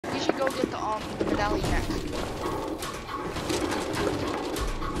go get the medallion next?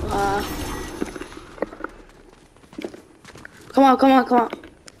 Come on, come on, come on.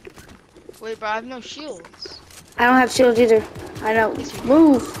 Wait, bro, I have no shields. I don't have shields either. I know.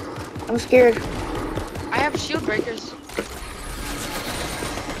 Move. I'm scared. I have shield breakers.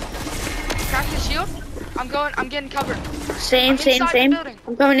 Crack the shield. I'm getting covered. Same.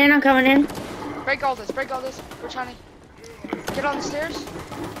 I'm coming in. Break all this. We're trying to get on the stairs.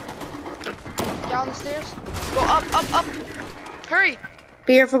 Get on the stairs. Go up. Hurry.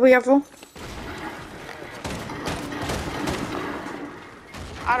 Be careful.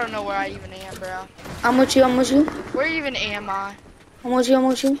 I don't know where I even am, bro. I'm with you. Where even am I? I'm with you. On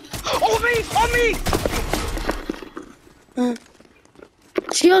me!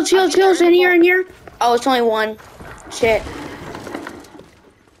 Shields in here. Oh, it's only one. Shit.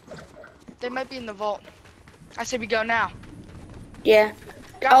 They might be in the vault. I say we go now. Yeah.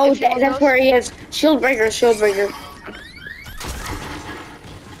 Grab That's where he is. Shield breaker.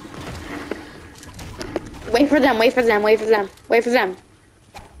 Wait for them. Wait.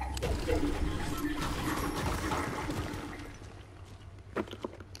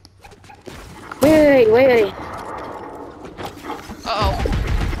 Uh-oh.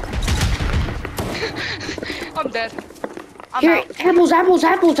 I'm dead. I'm Here, out.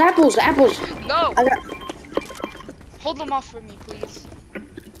 apples. No. Hold them off for me, please.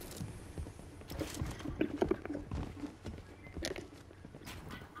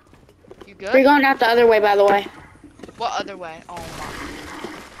 You good? We're going out the other way, by the way. What other way? Oh my.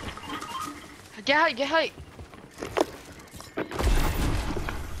 Get height.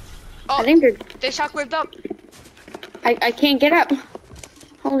 Oh, I think they shockwaved up. I can't get up.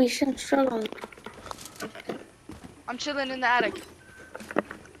 Holy shit, I'm struggling. I'm chilling in the attic.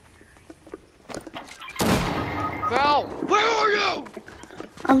 Bro, where are you?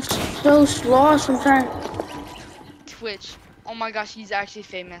 I'm so lost. I'm trying. Twitch. Oh my gosh, he's actually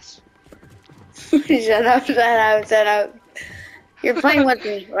famous. Shut up. You're playing with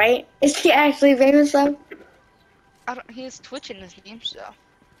me, right? Is he actually famous though? He has Twitch in his name, so.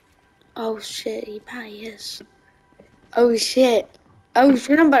 Oh shit, he probably is. Oh shit, I'm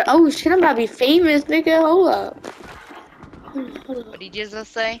about to be famous, nigga. Hold up. What did you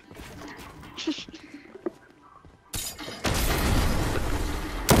just say?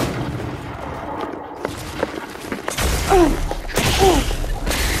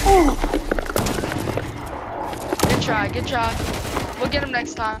 Good try. We'll get him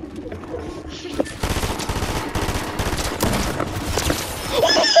next time.